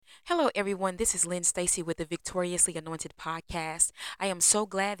Hello, everyone. This is Lynn Stacy with the Victoriously Anointed podcast. I am so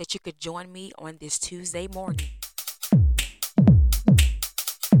glad that you could join me on this Tuesday morning.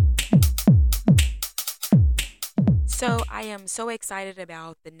 So, I am so excited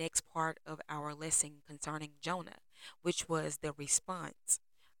about the next part of our lesson concerning Jonah, which was the response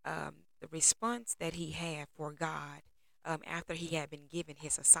that he had for God after he had been given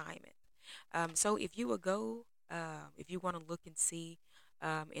his assignment. So, if you would go, if you want to look and see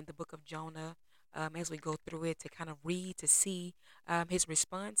in the book of Jonah, as we go through it to kind of read to see his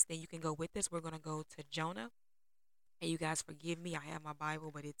response, then you can go with us. We're going to go to Jonah, and you guys forgive me. I have my Bible,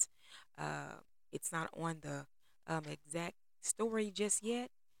 but it's not on the exact story just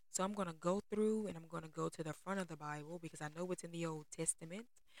yet. So I'm going to go through and I'm going to go to the front of the Bible because I know it's in the Old Testament,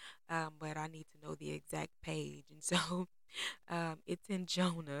 but I need to know the exact page. And so it's in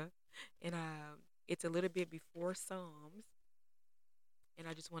Jonah, and it's a little bit before Psalms, and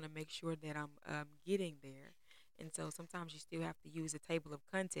I just want to make sure that I'm getting there. And so sometimes you still have to use a table of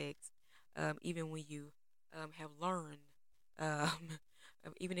context, even when you have learned, um,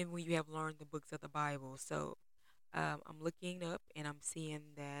 even when you have learned the books of the Bible. So I'm looking up and I'm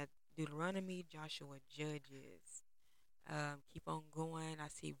seeing that Deuteronomy, Joshua, Judges. Keep on going. I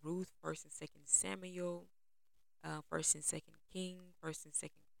see Ruth, First and Second Samuel, First and Second King, First and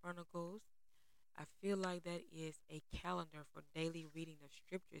Second Chronicles. I feel like that is a calendar for daily reading of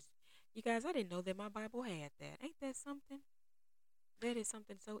scriptures. You guys, I didn't know that my Bible had that. Ain't that something? That is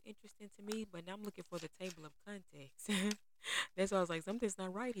something so interesting to me, but now I'm looking for the table of context. That's why I was like, something's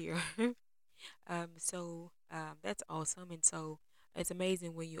not right here. That's awesome. And so it's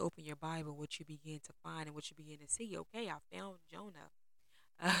amazing when you open your Bible what you begin to find and what you begin to see. Okay, I found Jonah.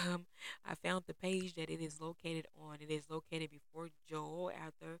 I found the page that it is located on. It is located before Joel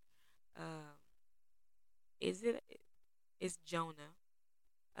after um is it it's Jonah.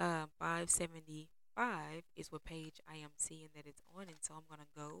 575 is what page I am seeing that it's on, and so I'm gonna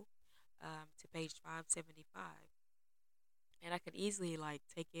go to page 575, and I could easily like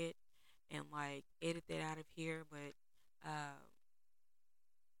take it and like edit that out of here, but um,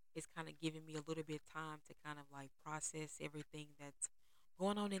 it's kind of giving me a little bit time to kind of like process everything that's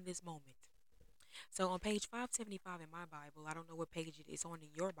going on in this moment. So on page 575 in my Bible, I don't know what page it is on in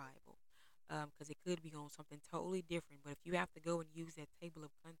your Bible, because it could be on something totally different. But if you have to go and use that table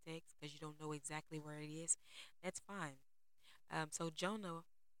of context because you don't know exactly where it is, that's fine. So Jonah,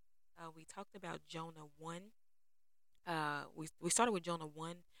 we talked about Jonah 1. We started with Jonah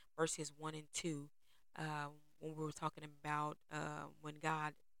 1, verses 1 and 2, when we were talking about when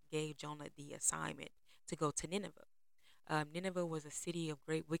God gave Jonah the assignment to go to Nineveh. Nineveh was a city of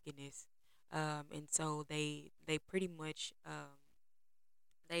great wickedness, and so they pretty much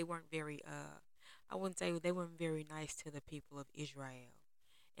they weren't very I wouldn't say they weren't very nice to the people of Israel.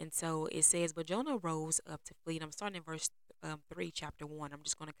 And so it says, but Jonah rose up to flee. And I'm starting in verse 3, chapter 1. I'm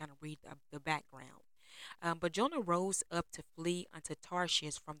just going to kind of read the background. But Jonah rose up to flee unto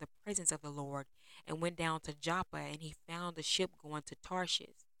Tarshish from the presence of the Lord, and went down to Joppa, and he found a ship going to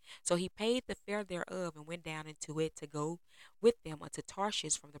Tarshish. So he paid the fare thereof, and went down into it to go with them unto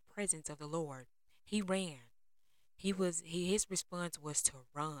Tarshish from the presence of the Lord. He ran. His response was to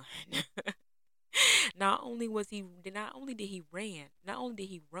run. Not only did he ran, not only did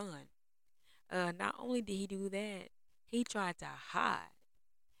he run, not only did he do that, he tried to hide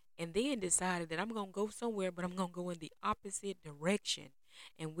and then decided that I'm going to go somewhere, but I'm going to go in the opposite direction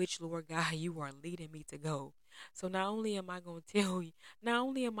in which, Lord God, you are leading me to go. So not only am I going to tell you, not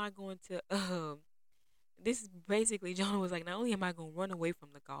only am I going to, this is basically, Jonah was like, not only am I going to run away from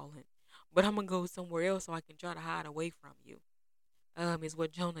the calling, but I'm going to go somewhere else so I can try to hide away from you, is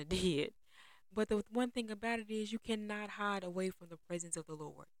what Jonah did. But the one thing about it is you cannot hide away from the presence of the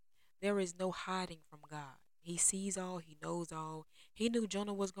Lord. There is no hiding from God. He sees all, he knows all. He knew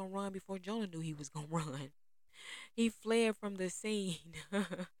Jonah was going to run before Jonah knew he was going to run. He fled from the scene.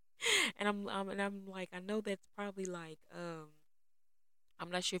 And I'm like, I know that's probably like I'm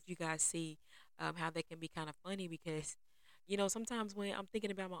not sure if you guys see how that can be kind of funny because sometimes when I'm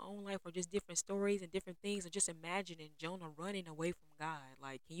thinking about my own life or just different stories and different things, or just imagining Jonah running away from God.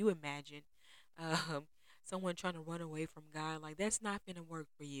 Like, can you imagine um, someone trying to run away from God? Like, that's not going to work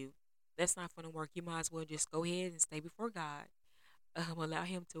for you. That's not going to work. You might as well just go ahead and stay before God. Allow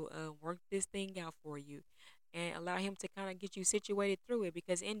Him to work this thing out for you, and allow Him to kind of get you situated through it.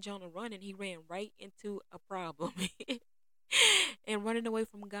 Because in Jonah running, he ran right into a problem. And running away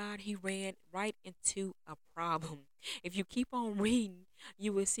from God, he ran right into a problem. If you keep on reading,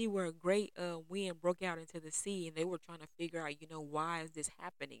 you will see where a great wind broke out into the sea, and they were trying to figure out, why is this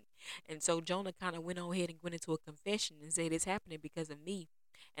happening? And so Jonah kind of went on ahead and went into a confession and said, "It's happening because of me."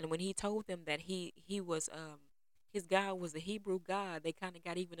 And when he told them that he was his God was the Hebrew God, they kind of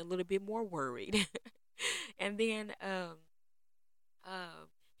got even a little bit more worried. And then uh,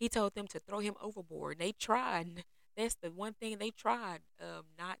 he told them to throw him overboard. They tried. That's the one thing they tried,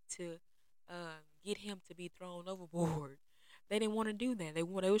 not to get him to be thrown overboard. They didn't want to do that. They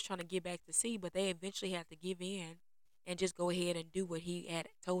was trying to get back to sea, but they eventually had to give in and just go ahead and do what he had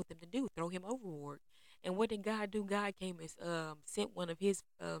told them to do, throw him overboard. And what did God do? God came and sent one of his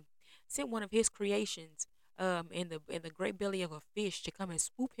creations in the great belly of a fish to come and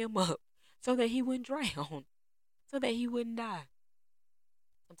swoop him up so that he wouldn't drown, so that he wouldn't die.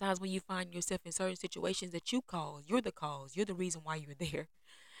 Sometimes when you find yourself in certain situations that you cause, you're the cause, you're the reason why you're there.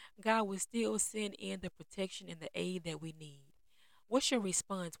 God will still send in the protection and the aid that we need. What's your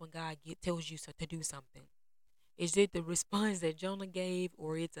response when God tells you to do something? Is it the response that Jonah gave,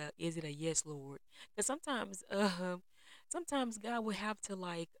 or is it a yes, Lord? Because sometimes God will have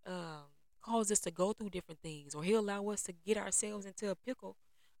to cause us to go through different things, or He'll allow us to get ourselves into a pickle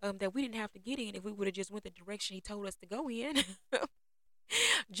that we didn't have to get in if we would have just went the direction He told us to go in.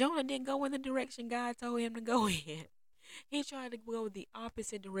 Jonah didn't go in the direction God told him to go in. He tried to go the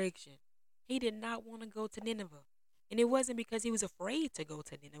opposite direction. He did not want to go to Nineveh. And it wasn't because he was afraid to go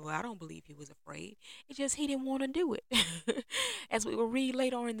to Nineveh. I don't believe he was afraid. It's just he didn't want to do it. As we will read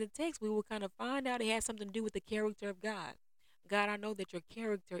later on in the text, we will kind of find out it has something to do with the character of God. God, I know that your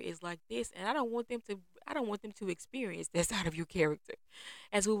character is like this, and I don't want them to experience that side of your character.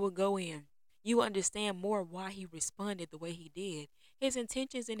 As we will go in, you will understand more why he responded the way he did. His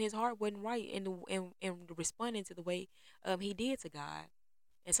intentions in his heart wasn't right in responding to the way he did to God.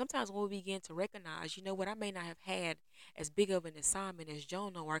 And sometimes when we begin to recognize, you know what, I may not have had as big of an assignment as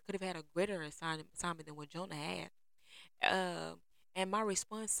Jonah, or I could have had a greater assignment than what Jonah had. And my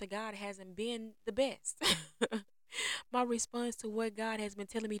response to God hasn't been the best. My response to what God has been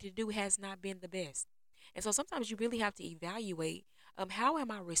telling me to do has not been the best. And so sometimes you really have to evaluate, how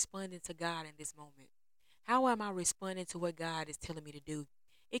am I responding to God in this moment? How am I responding to what God is telling me to do?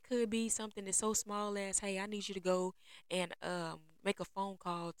 It could be something that's so small as, hey, I need you to go and make a phone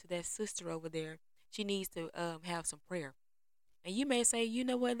call to that sister over there. She needs to have some prayer. And you may say, you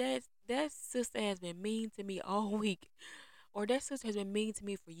know what, that sister has been mean to me all week, or that sister has been mean to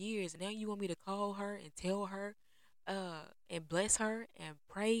me for years, and now you want me to call her and tell her, and bless her and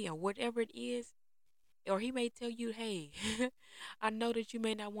pray and whatever it is. Or he may tell you, hey, I know that you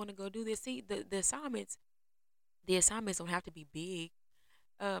may not want to go do this. See, the assignments don't have to be big.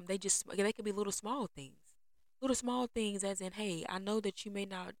 They could be little small things. Little small things as in, hey, I know that you may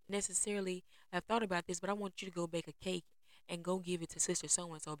not necessarily have thought about this, but I want you to go bake a cake and go give it to sister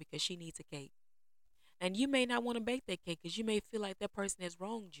so and so because she needs a cake. And you may not want to bake that cake because you may feel like that person has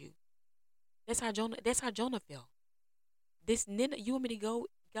wronged you. That's how Jonah felt. You want me to go,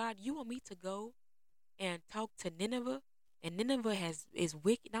 God, you want me to go and talk to Nineveh, and Nineveh is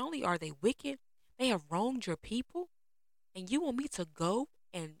wicked. Not only are they wicked, they have wronged your people, and you want me to go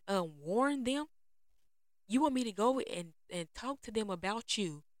and warn them. You want me to go and talk to them about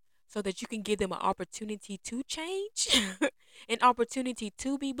you so that you can give them an opportunity to change, an opportunity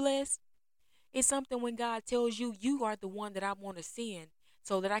to be blessed. It's something when God tells you you are the one that I want to send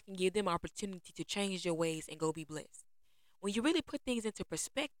so that I can give them opportunity to change their ways and go be blessed. When you really put things into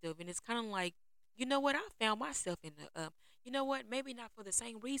perspective, and it's kind of like, you know what, I found myself in you know what, maybe not for the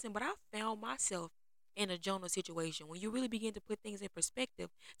same reason, but I found myself in a Jonah situation. When you really begin to put things in perspective,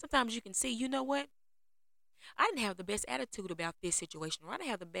 sometimes you can see, you know what, I didn't have the best attitude about this situation, or I didn't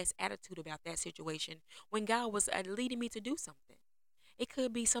have the best attitude about that situation when God was leading me to do something. It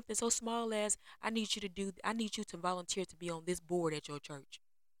could be something so small as, I need you to volunteer to be on this board at your church.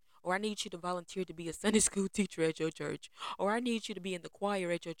 Or I need you to volunteer to be a Sunday school teacher at your church. Or I need you to be in the choir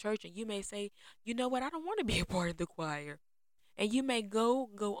at your church. And you may say, you know what, I don't want to be a part of the choir. And you may go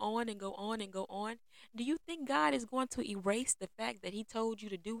on and go on and go on. Do you think God is going to erase the fact that He told you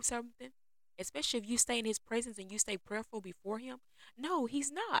to do something? Especially if you stay in His presence and you stay prayerful before Him? No,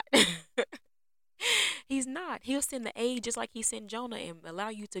 He's not. He's not. He'll send the aid just like He sent Jonah and allow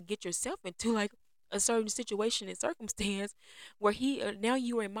you to get yourself into like a certain situation and circumstance where now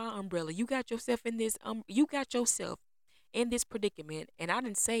you are in my umbrella. You got yourself in this predicament, and I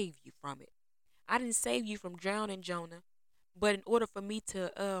didn't save you from it. I didn't save you from drowning, Jonah. But in order for me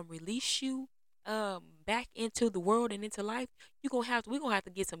to release you back into the world and into life, we're gonna have to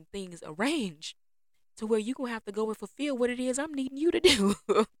get some things arranged to where you're gonna have to go and fulfill what it is I'm needing you to do.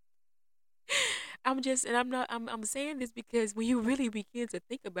 I'm just, and I'm not, I'm saying this because when you really begin to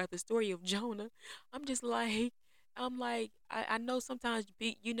think about the story of Jonah, I'm just like, I know sometimes,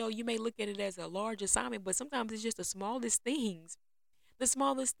 you may look at it as a large assignment, but sometimes it's just the smallest things. The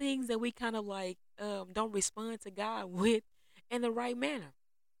smallest things that we kind of like don't respond to God with in the right manner.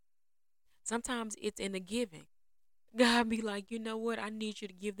 Sometimes it's in the giving. God be like, you know what? I need you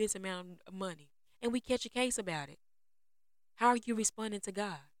to give this amount of money. And we catch a case about it. How are you responding to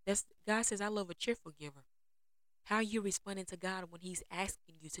God? That's God says, I love a cheerful giver. How are you responding to God when He's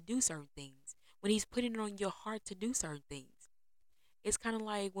asking you to do certain things? When He's putting it on your heart to do certain things? It's kind of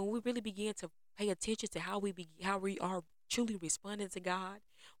like when we really begin to pay attention to how we are truly responding to God.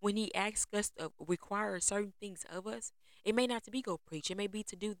 When He asks us to require certain things of us, it may not to be go preach. It may be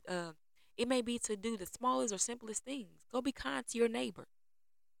to do. It may be to do the smallest or simplest things. Go be kind to your neighbor.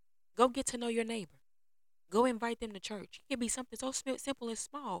 Go get to know your neighbor. Go invite them to church. It can be something so simple and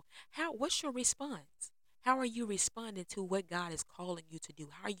small. What's your response? How are you responding to what God is calling you to do?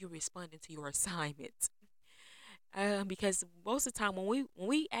 How are you responding to your assignments? Because most of the time when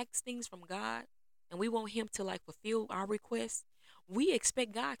we ask things from God and we want Him to like fulfill our requests, we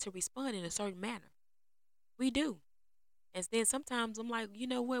expect God to respond in a certain manner. We do. And then sometimes I'm like, you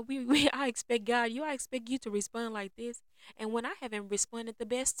know what, I expect God, I expect you to respond like this. And when I haven't responded the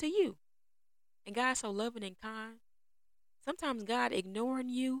best to you, and God's so loving and kind, sometimes God ignoring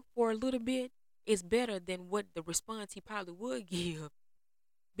you for a little bit is better than what the response He probably would give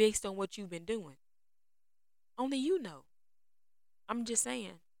based on what you've been doing. Only you know. I'm just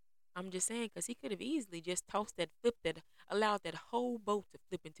saying. I'm just saying because He could have easily just tossed that, flipped that, allowed that whole boat to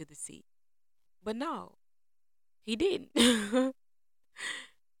flip into the sea. But no, He didn't.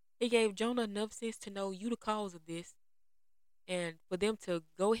 He gave Jonah enough sense to know you the cause of this, and for them to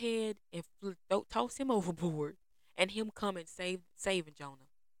go ahead and toss him overboard, and him come and saving Jonah.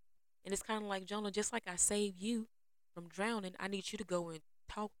 And it's kind of like Jonah, just like I saved you from drowning, I need you to go and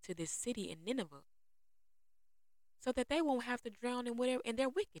talk to this city in Nineveh, so that they won't have to drown in their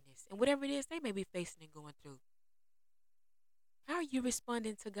wickedness and whatever it is they may be facing and going through. How are you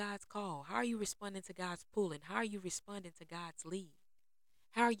responding to God's call? How are you responding to God's pulling? How are you responding to God's lead?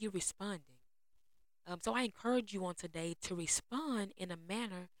 How are you responding? So I encourage you on today to respond in a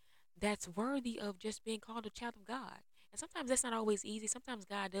manner that's worthy of just being called a child of God. And sometimes that's not always easy. Sometimes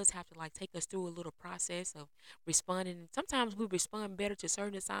God does have to like take us through a little process of responding. And sometimes we respond better to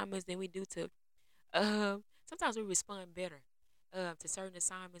certain assignments than we do to. Uh, Sometimes we respond better to certain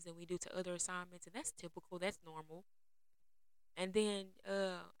assignments than we do to other assignments, and that's typical. That's normal. And then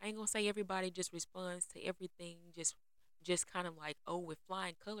I ain't gonna say everybody just responds to everything just kind of like with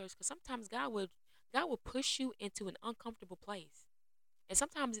flying colors, because sometimes God will push you into an uncomfortable place. And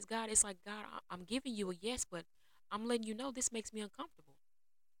sometimes it's like, God, I'm giving you a yes, but I'm letting you know this makes me uncomfortable.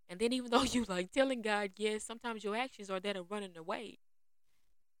 And then even though you like telling God yes, sometimes your actions are that are running away.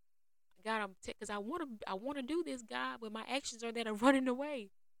 God, because I want to do this, God, but my actions are that are running away.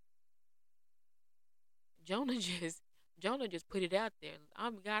 Jonah just Jonah just put it out there.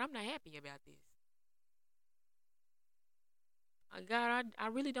 God, I'm not happy about this. God, I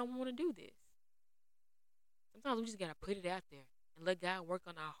really don't want to do this. Sometimes we just gotta put it out there and let God work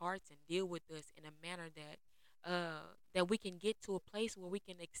on our hearts and deal with us in a manner that we can get to a place where we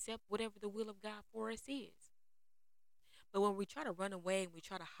can accept whatever the will of God for us is. But when we try to run away and we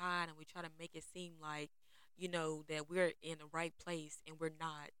try to hide and we try to make it seem like, that we're in the right place and we're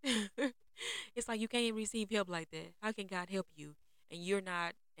not, it's like you can't receive help like that. How can God help you and you're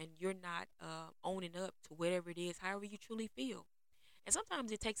not owning up to whatever it is, however you truly feel? And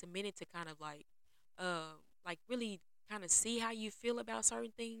sometimes it takes a minute to kind of like really kind of see how you feel about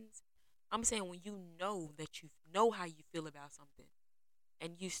certain things. I'm saying when you know that you know how you feel about something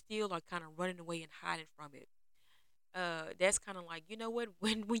and you still are kind of running away and hiding from it. That's kind of like, you know what,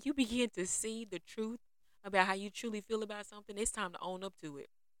 when you begin to see the truth about how you truly feel about something, it's time to own up to it.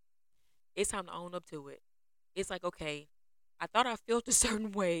 It's time to own up to it. It's like, okay, I thought I felt a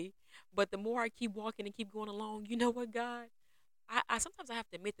certain way, but the more I keep walking and keep going along, you know what, God? I sometimes I have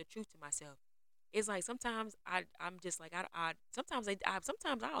to admit the truth to myself. It's like sometimes I'm just like sometimes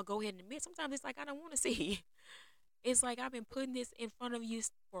I'll go ahead and admit. Sometimes it's like I don't want to see. It's like I've been putting this in front of you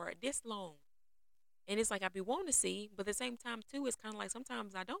for this long, and it's like I be wanting to see, but at the same time too, it's kind of like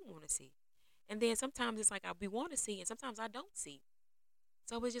sometimes I don't want to see, and then sometimes it's like I be want to see, and sometimes I don't see.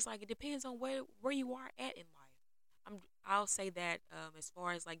 So it's just like it depends on where you are at in life. I'll say that as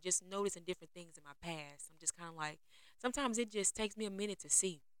far as like just noticing different things in my past. I'm just kind of like sometimes it just takes me a minute to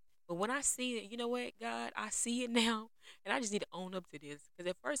see. But when I see it, you know what, God, I see it now, and I just need to own up to this. Because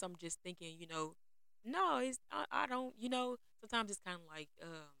at first I'm just thinking, no, I don't. Sometimes it's kind of like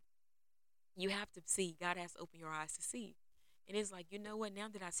you have to see. God has to open your eyes to see. And it's like, you know what? Now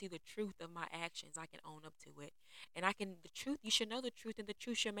that I see the truth of my actions, I can own up to it. And the truth, you should know the truth, and the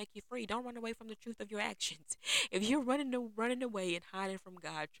truth shall make you free. Don't run away from the truth of your actions. If you're running away and hiding from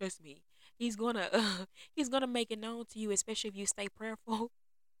God, trust me, He's gonna He's gonna make it known to you, especially if you stay prayerful.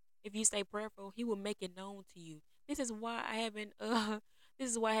 If you stay prayerful, He will make it known to you. This is why I haven't this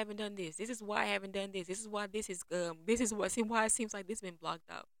is why I haven't done this. This is why I haven't done this. This is what see why it seems like this been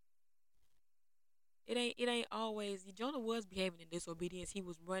blocked out. It ain't always Jonah was behaving in disobedience. He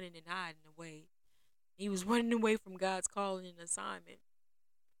was running and hiding away. He was running away from God's calling and assignment.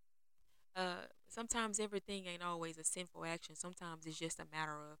 Sometimes everything ain't always a sinful action. Sometimes it's just a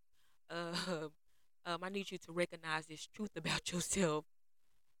matter of I need you to recognize this truth about yourself.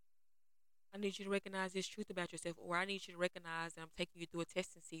 I need you to recognize this truth about yourself, or I need you to recognize that I'm taking you through a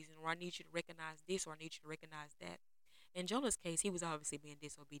testing season, or I need you to recognize this, or I need you to recognize that. In Jonah's case, he was obviously being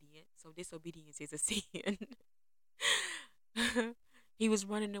disobedient, so disobedience is a sin. He was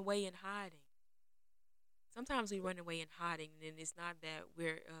running away and hiding. Sometimes we run away and hiding, and it's not that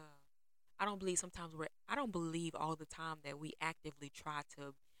we're. I don't believe sometimes we're. I don't believe all the time that we actively try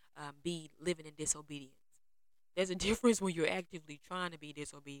to be living in disobedience. There's a difference when you're actively trying to be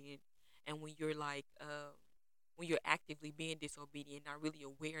disobedient, and when you're actively being disobedient, not really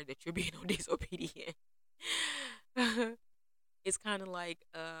aware that you're being disobedient. It's kind of like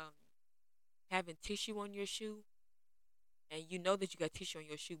having tissue on your shoe, and you know that you got tissue on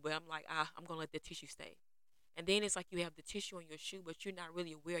your shoe, but I'm like, I'm gonna let the tissue stay. And then it's like you have the tissue on your shoe, but you're not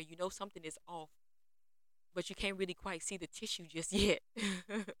really aware. You know something is off, but you can't really quite see the tissue just yet.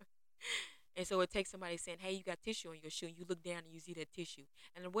 And so it takes somebody saying, "Hey, you got tissue on your shoe," and you look down and you see that tissue.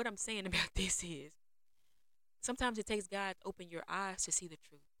 And what I'm saying about this is, sometimes it takes God to open your eyes to see the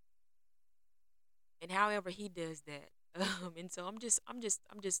truth, and however He does that. And so I've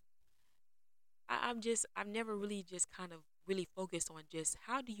never really just kind of really focused on just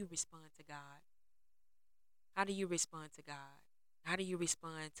how do you respond to God? How do you respond to God? How do you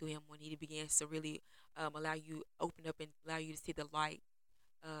respond to Him when He begins to really allow you open up and allow you to see the light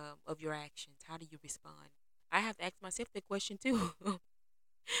of your actions? How do you respond? I have to ask myself that question too.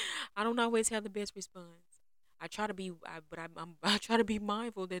 I don't always have the best response. I try to be, but I try to be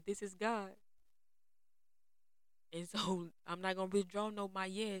mindful that this is God, and so I'm not gonna withdraw no my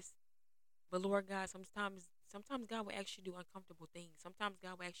yes. But Lord God, sometimes God will actually do uncomfortable things. Sometimes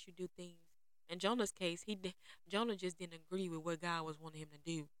God will actually do things. In Jonah's case, Jonah just didn't agree with what God was wanting him to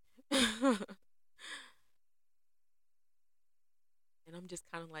do, and I'm just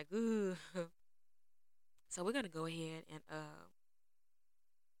kind of like, ooh. So we're gonna go ahead and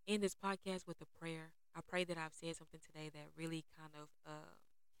end this podcast with a prayer. I pray that I've said something today that really kind of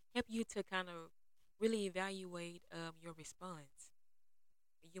help you to kind of really evaluate your response.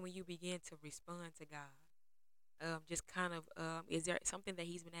 When you begin to respond to God, just kind of is there something that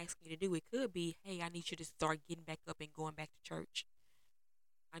He's been asking you to do? It could be, hey, I need you to start getting back up and going back to church.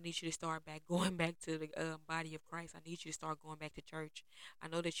 I need you to start back going back to the body of Christ. I need you to start going back to church. I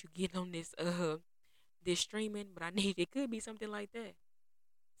know that you get on this streaming, but I need it could be something like that.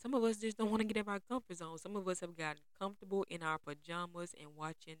 Some of us just don't want to get out of our comfort zone. Some of us have gotten comfortable in our pajamas and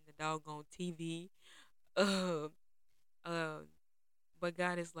watching the doggone TV. Uh, uh, but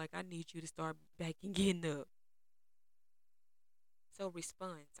God is like, I need you to start back and getting up. So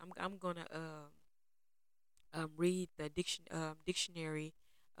response. I'm gonna read the dictionary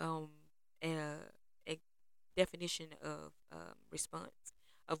um a definition of response: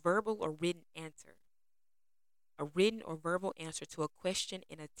 a verbal or written answer, a written or verbal answer to a question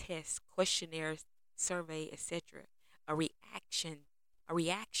in a test, questionnaire, survey, etc. A reaction, a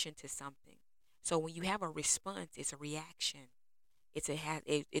reaction to something. So when you have a response, it's a reaction. It's an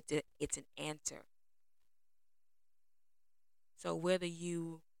answer. So whether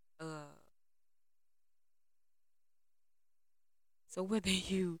you uh whether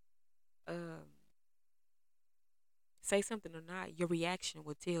you um say something or not, your reaction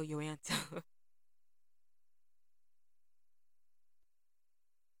will tell your answer.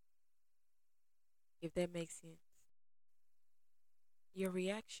 If that makes sense. Your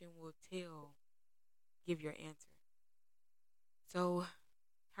reaction will give your answer. So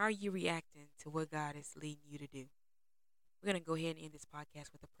how are you reacting to what God is leading you to do? We're going to go ahead and end this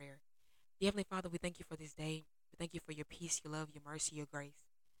podcast with a prayer. Dear Heavenly Father, we thank you for this day. We thank you for your peace, your love, your mercy, your grace.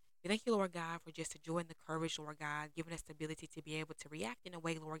 We thank you, Lord God, for just the joy and the courage, Lord God, giving us the ability to be able to react in a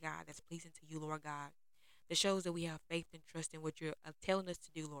way, Lord God, that's pleasing to you, Lord God, that shows that we have faith and trust in what you're telling us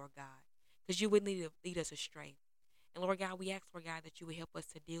to do, Lord God, because you wouldn't lead us astray. And Lord God, we ask, Lord God, that you would help us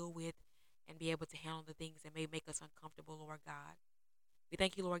to deal with and be able to handle the things that may make us uncomfortable, Lord God. We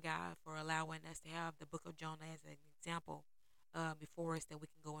thank you, Lord God, for allowing us to have the book of Jonah as an example before us that we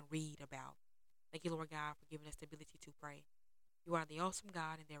can go and read about. Thank you, Lord God, for giving us the ability to pray. You are the awesome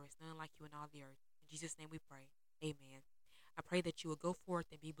God, and there is none like you in all the earth. In Jesus' name we pray. Amen. I pray that you will go forth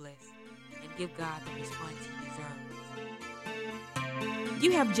and be blessed and give God the response he deserves.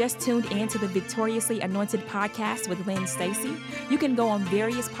 You have just tuned in to the Victoriously Anointed podcast with Lynn Stacy. You can go on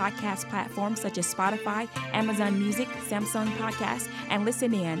various podcast platforms such as Spotify, Amazon Music, Samsung Podcasts, and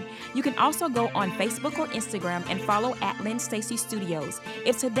listen in. You can also go on Facebook or Instagram and follow at Lynn Stacy Studios.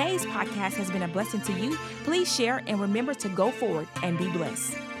 If today's podcast has been a blessing to you, please share and remember to go forward and be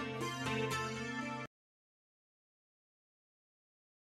blessed.